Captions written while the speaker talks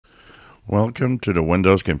Welcome to the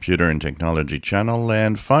Windows Computer and Technology channel,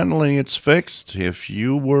 and finally it's fixed. If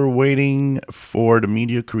you were waiting for the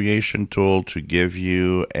Media Creation tool to give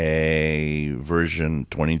you a version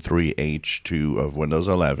 23H2 of Windows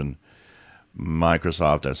 11,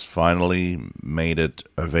 Microsoft has finally made it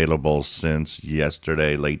available since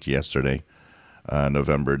yesterday, late yesterday,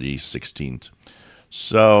 November the 16th.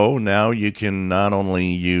 So now you can not only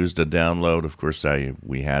use the download, of course,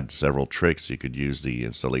 we had several tricks. You could use the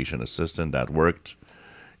installation assistant, that worked.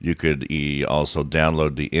 You could also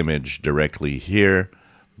download the image directly here,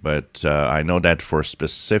 but I know that for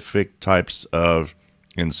specific types of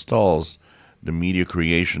installs, the media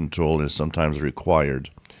creation tool is sometimes required.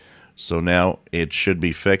 So now it should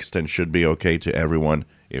be fixed and should be okay to everyone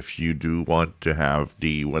if you do want to have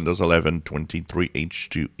the Windows 11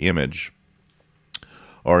 23H2 image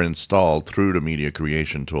or installed through the media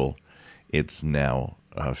creation tool. It's now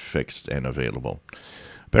fixed and available.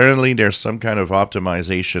 Apparently there's some kind of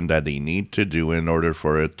optimization that they need to do in order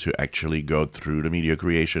for it to actually go through the media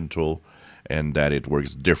creation tool, and that it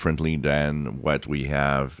works differently than what we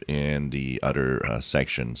have in the other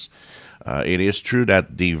sections. It is true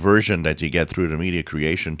that the version that you get through the media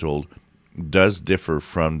creation tool does differ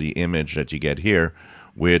from the image that you get here,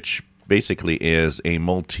 which basically is a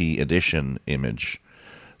multi-edition image.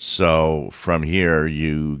 So from here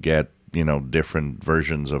you get, different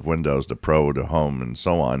versions of Windows, the Pro, the Home, and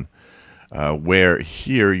so on, where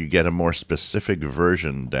here you get a more specific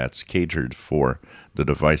version that's catered for the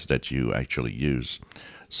device that you actually use.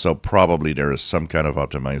 So probably there is some kind of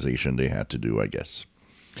optimization they had to do, I guess.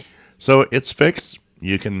 So it's fixed.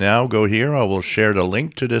 You can now go here. I will share the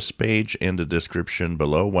link to this page in the description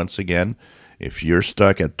below. Once again, if you're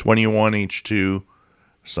stuck at 21H2,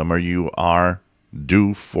 some of you are,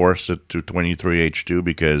 do force it to 23H2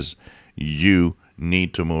 because you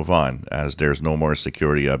need to move on, as there's no more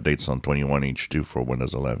security updates on 21H2 for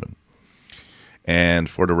Windows 11. And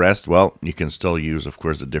for the rest, well, you can still use, of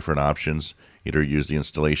course, the different options. Either use the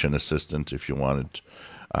installation assistant if you want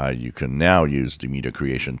it. You can now use the media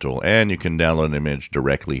creation tool, and you can download an image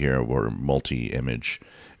directly here, or multi-image.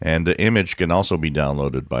 And the image can also be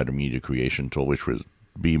downloaded by the media creation tool, which would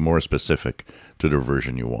be more specific to the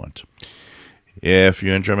version you want. If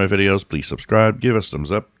you enjoy my videos, please subscribe, give us a thumbs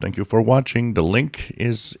up. Thank you for watching. The link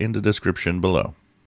is in the description below.